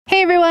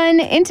Hey everyone,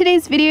 in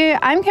today's video,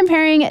 I'm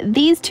comparing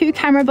these two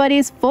camera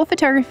bodies for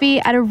photography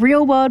at a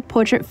real-world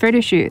portrait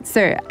photo shoot.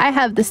 So I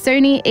have the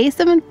Sony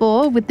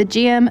A7IV with the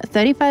GM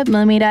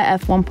 35mm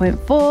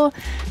f1.4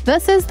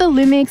 versus the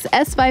Lumix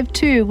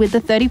S5II with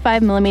the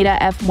 35mm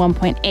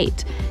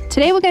f1.8.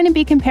 Today we're going to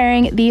be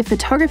comparing the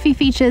photography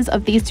features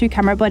of these two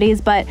camera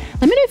bodies, but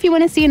let me know if you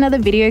want to see another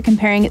video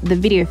comparing the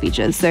video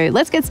features. So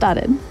let's get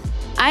started.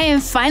 I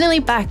am finally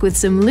back with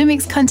some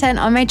Lumix content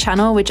on my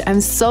channel, which I'm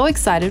so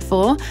excited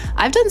for.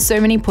 I've done so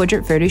many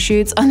portrait photo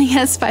shoots on the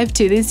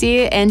S5II this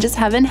year and just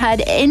haven't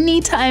had any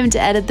time to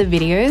edit the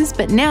videos,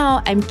 but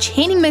now I'm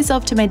chaining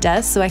myself to my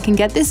desk so I can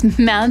get this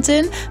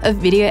mountain of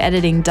video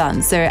editing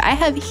done. So I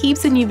have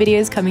heaps of new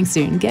videos coming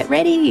soon. Get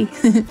ready! I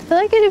feel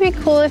like it'd be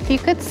cool if you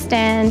could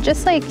stand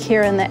just like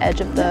here on the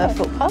edge of the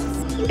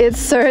footpath. It's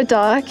so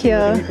dark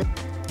here.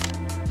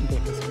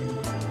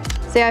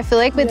 So I feel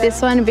like with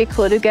this one, it'd be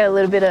cool to get a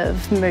little bit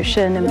of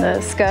motion in the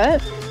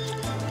skirt.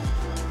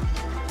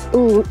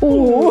 Ooh,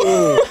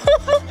 ooh.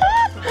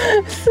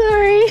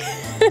 Sorry.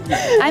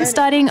 I'm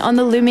starting on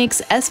the Lumix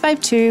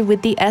S5II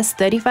with the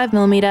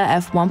S35mm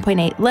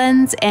f1.8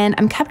 lens, and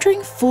I'm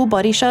capturing full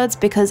body shots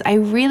because I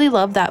really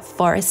love that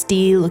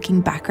foresty looking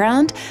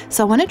background,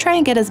 so I want to try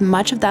and get as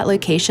much of that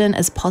location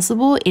as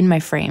possible in my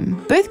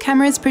frame. Both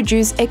cameras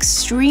produce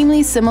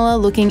extremely similar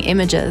looking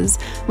images.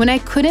 When I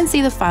couldn't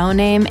see the file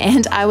name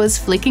and I was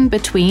flicking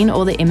between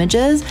all the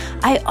images,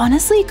 I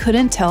honestly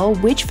couldn't tell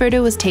which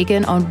photo was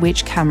taken on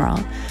which camera.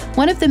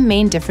 One of the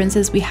main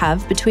differences we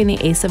have between the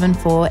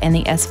A7IV and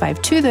the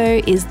S5II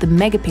though is the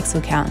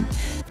megapixel count.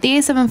 The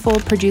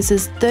A7IV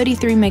produces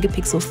 33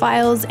 megapixel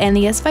files and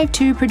the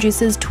S5II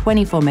produces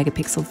 24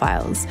 megapixel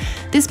files.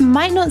 This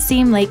might not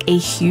seem like a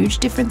huge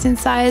difference in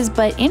size,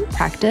 but in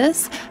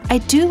practice, I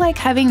do like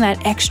having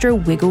that extra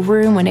wiggle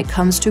room when it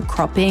comes to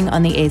cropping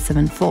on the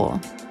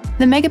A7IV.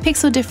 The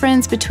megapixel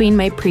difference between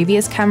my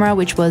previous camera,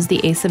 which was the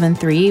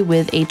A7 III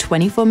with a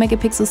 24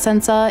 megapixel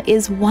sensor,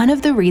 is one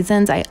of the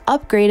reasons I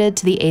upgraded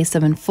to the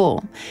A7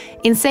 IV.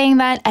 In saying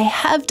that, I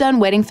have done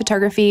wedding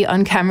photography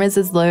on cameras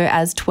as low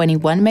as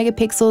 21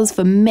 megapixels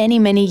for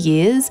many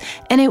years,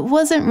 and it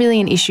wasn't really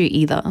an issue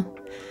either.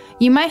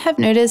 You might have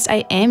noticed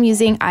I am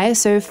using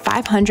ISO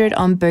 500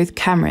 on both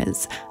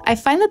cameras. I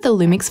find that the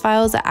Lumix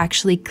files are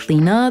actually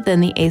cleaner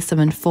than the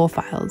A7 IV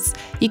files.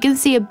 You can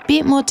see a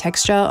bit more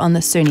texture on the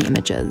Sony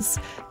images.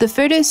 The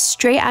photos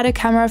straight out of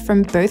camera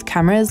from both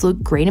cameras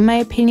look great in my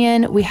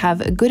opinion. We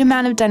have a good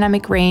amount of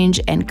dynamic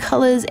range and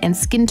colors and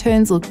skin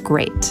tones look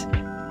great.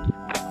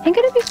 I think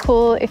it'd be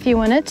cool if you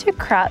wanted to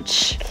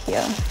crouch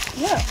here.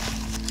 Yeah.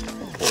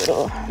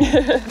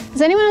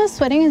 Is anyone else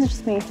sweating? Is it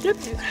just me? Yep.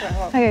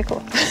 Okay,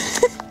 cool.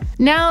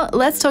 Now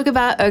let's talk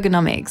about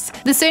ergonomics.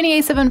 The Sony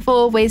A7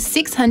 IV weighs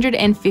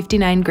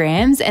 659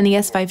 grams and the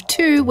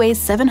S5II weighs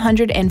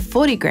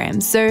 740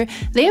 grams, so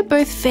they are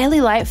both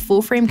fairly light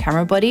full-frame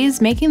camera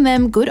bodies, making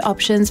them good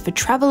options for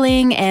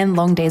traveling and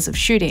long days of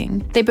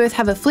shooting. They both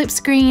have a flip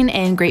screen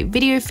and great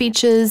video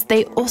features.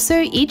 They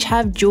also each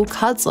have dual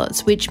card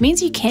slots, which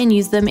means you can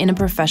use them in a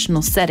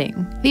professional setting.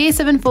 The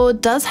A7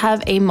 IV does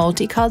have a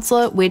multi-card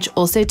slot, which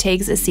also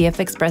takes a CF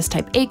Express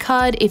Type A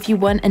card if you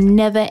want a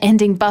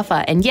never-ending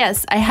buffer, and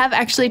yes, I have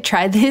actually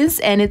tried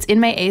this and it's in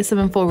my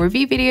A7 IV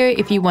review video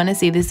if you want to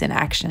see this in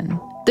action.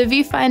 The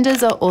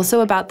viewfinders are also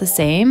about the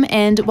same,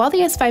 and while the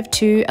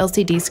S5II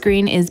LCD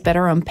screen is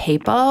better on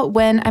paper,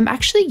 when I'm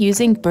actually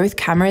using both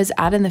cameras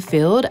out in the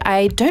field,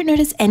 I don't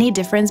notice any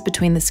difference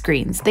between the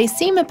screens. They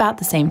seem about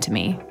the same to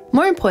me.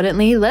 More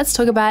importantly, let's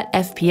talk about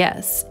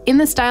FPS. In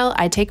the style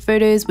I take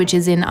photos, which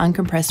is in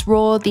uncompressed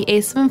RAW, the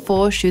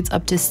A7 IV shoots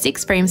up to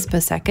 6 frames per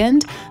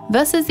second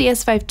versus the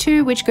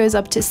S5II, which goes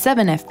up to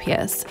 7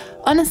 FPS.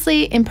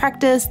 Honestly, in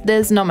practice,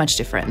 there's not much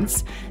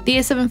difference. The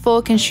A7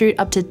 IV can shoot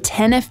up to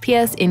 10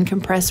 FPS in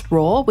compressed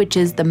RAW, which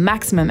is the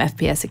maximum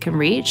FPS it can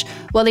reach,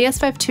 while the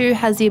S5II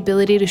has the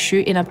ability to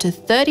shoot in up to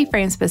 30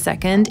 frames per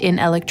second in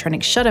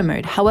electronic shutter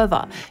mode.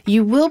 However,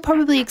 you will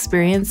probably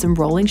experience some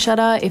rolling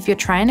shutter if you're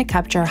trying to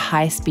capture a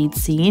high-speed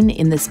scene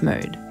in this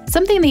mode.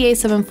 Something the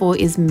A7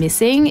 IV is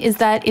missing is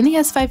that in the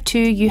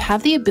S5II you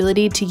have the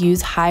ability to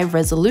use high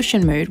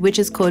resolution mode, which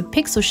is called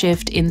pixel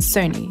shift in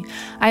Sony.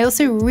 I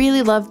also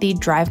really love the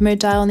drive mode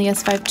dial on the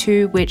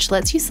S5II, which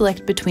lets you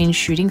select between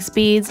shooting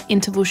speeds,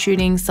 interval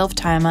shooting,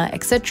 self-timer,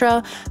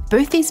 etc.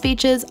 Both these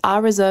features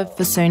are reserved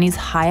for Sony's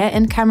higher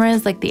end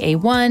cameras like the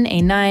A1,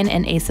 A9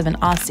 and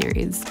A7R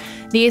series.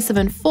 The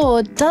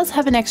A7 IV does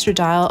have an extra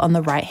dial on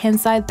the right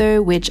hand side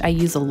though, which I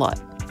use a lot.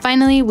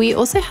 Finally, we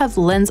also have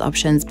lens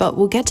options, but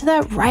we'll get to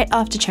that right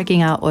after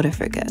checking out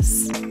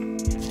autofocus.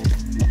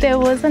 There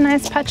was a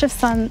nice patch of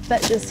sun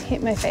that just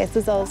hit my face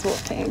as I was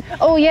walking.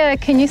 Oh yeah,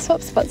 can you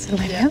swap spots with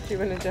me? Yeah, if you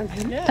want to jump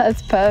in. Yeah.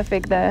 That's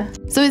perfect there.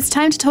 So it's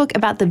time to talk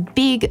about the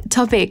big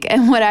topic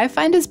and what I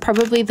find is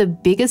probably the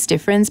biggest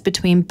difference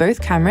between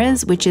both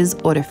cameras, which is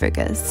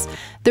autofocus.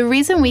 The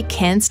reason we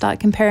can start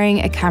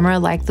comparing a camera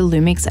like the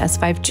Lumix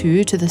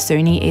S5II to the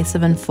Sony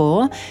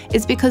A7IV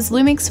is because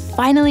Lumix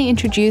finally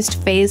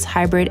introduced phase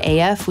hybrid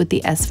AF with the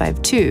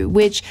S5II,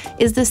 which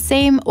is the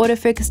same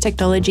autofocus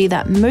technology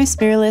that most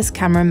mirrorless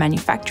camera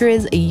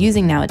manufacturers are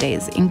using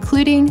nowadays,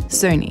 including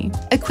Sony.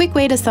 A quick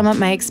way to sum up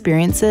my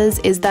experiences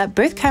is that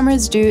both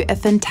cameras do a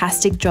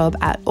fantastic job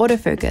at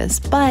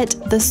autofocus, but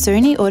the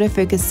Sony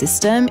autofocus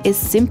system is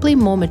simply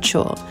more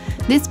mature.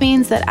 This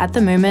means that at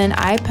the moment,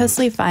 I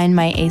personally find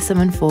my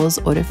A7IV's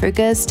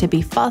autofocus to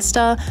be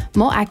faster,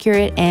 more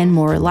accurate, and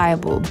more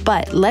reliable.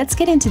 But let's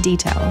get into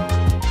detail.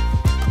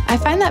 I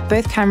find that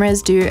both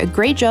cameras do a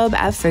great job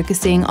at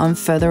focusing on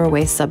further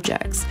away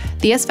subjects.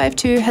 The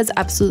S5II has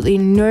absolutely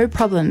no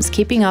problems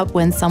keeping up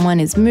when someone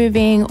is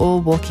moving or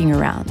walking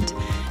around.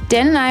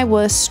 Dan and I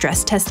were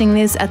stress testing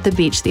this at the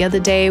beach the other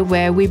day,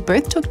 where we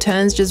both took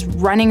turns just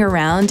running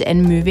around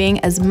and moving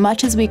as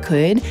much as we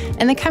could,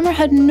 and the camera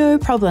had no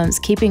problems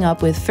keeping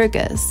up with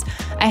focus.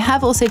 I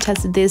have also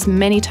tested this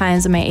many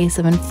times on my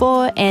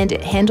A7IV, and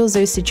it handles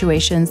those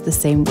situations the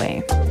same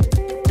way.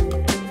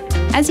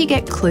 As you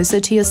get closer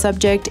to your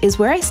subject is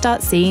where I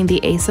start seeing the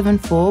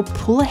A7IV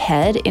pull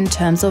ahead in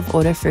terms of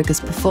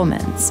autofocus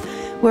performance.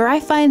 Where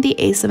I find the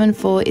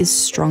A7IV is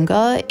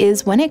stronger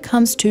is when it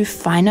comes to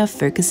finer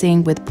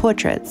focusing with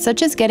portraits,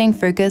 such as getting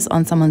focus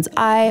on someone's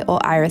eye or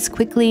iris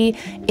quickly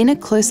in a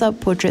close-up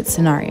portrait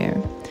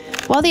scenario.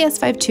 While the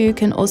S5II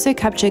can also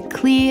capture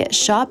clear,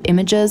 sharp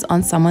images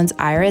on someone's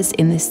iris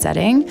in this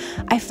setting,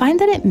 I find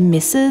that it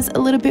misses a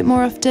little bit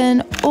more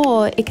often,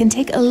 or it can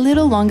take a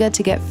little longer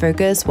to get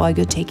focus while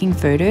you're taking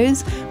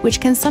photos,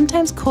 which can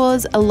sometimes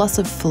cause a loss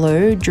of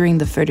flow during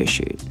the photo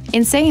shoot.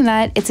 In saying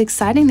that, it's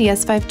exciting the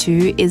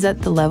S5II is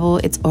at the level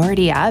it's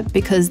already at,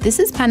 because this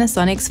is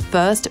Panasonic's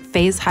first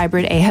phase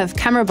hybrid AF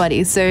camera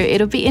body, so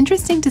it'll be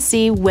interesting to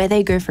see where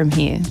they go from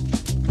here.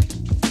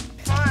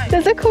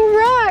 There's a cool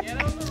rock!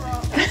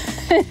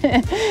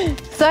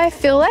 So I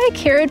feel like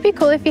here it'd be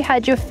cool if you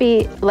had your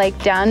feet like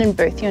down and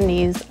both your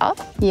knees up.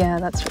 Yeah,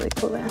 that's really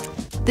cool there.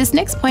 This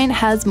next point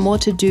has more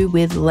to do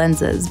with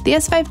lenses. The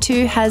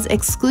S5II has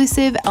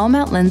exclusive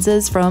L-mount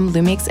lenses from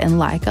Lumix and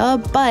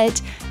Leica,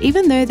 but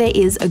even though there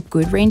is a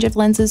good range of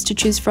lenses to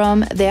choose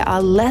from, there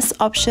are less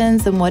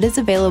options than what is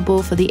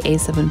available for the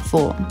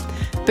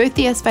A7IV. Both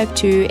the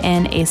S5II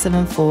and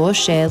A7IV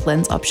share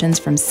lens options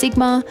from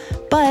Sigma,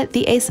 but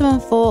the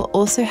A7IV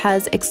also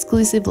has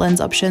exclusive lens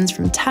options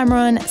from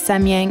Tamron,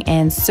 Samyang,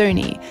 and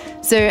Sony.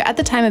 So at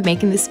the time of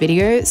making this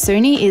video,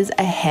 Sony is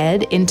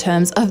ahead in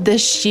terms of the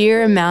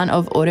sheer amount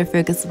of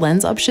autofocus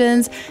lens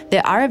options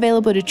that are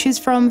available to choose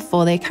from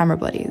for their camera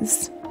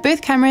bodies.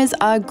 Both cameras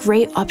are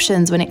great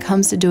options when it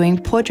comes to doing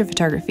portrait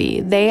photography.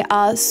 They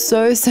are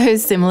so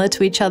similar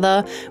to each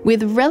other,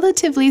 with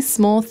relatively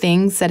small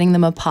things setting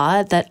them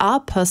apart that are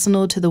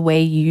personal to the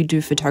way you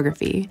do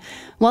photography.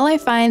 While I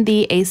find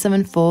the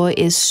A7IV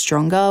is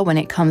stronger when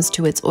it comes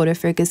to its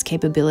autofocus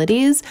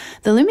capabilities,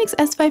 the Lumix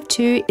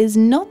S5II is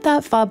not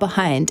that far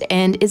behind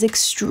and is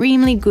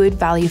extremely good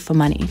value for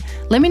money.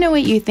 Let me know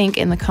what you think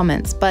in the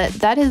comments, but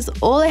that is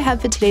all I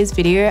have for today's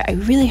video. I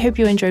really hope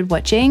you enjoyed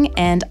watching,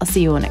 and I'll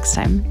see you all next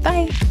time.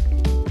 Bye!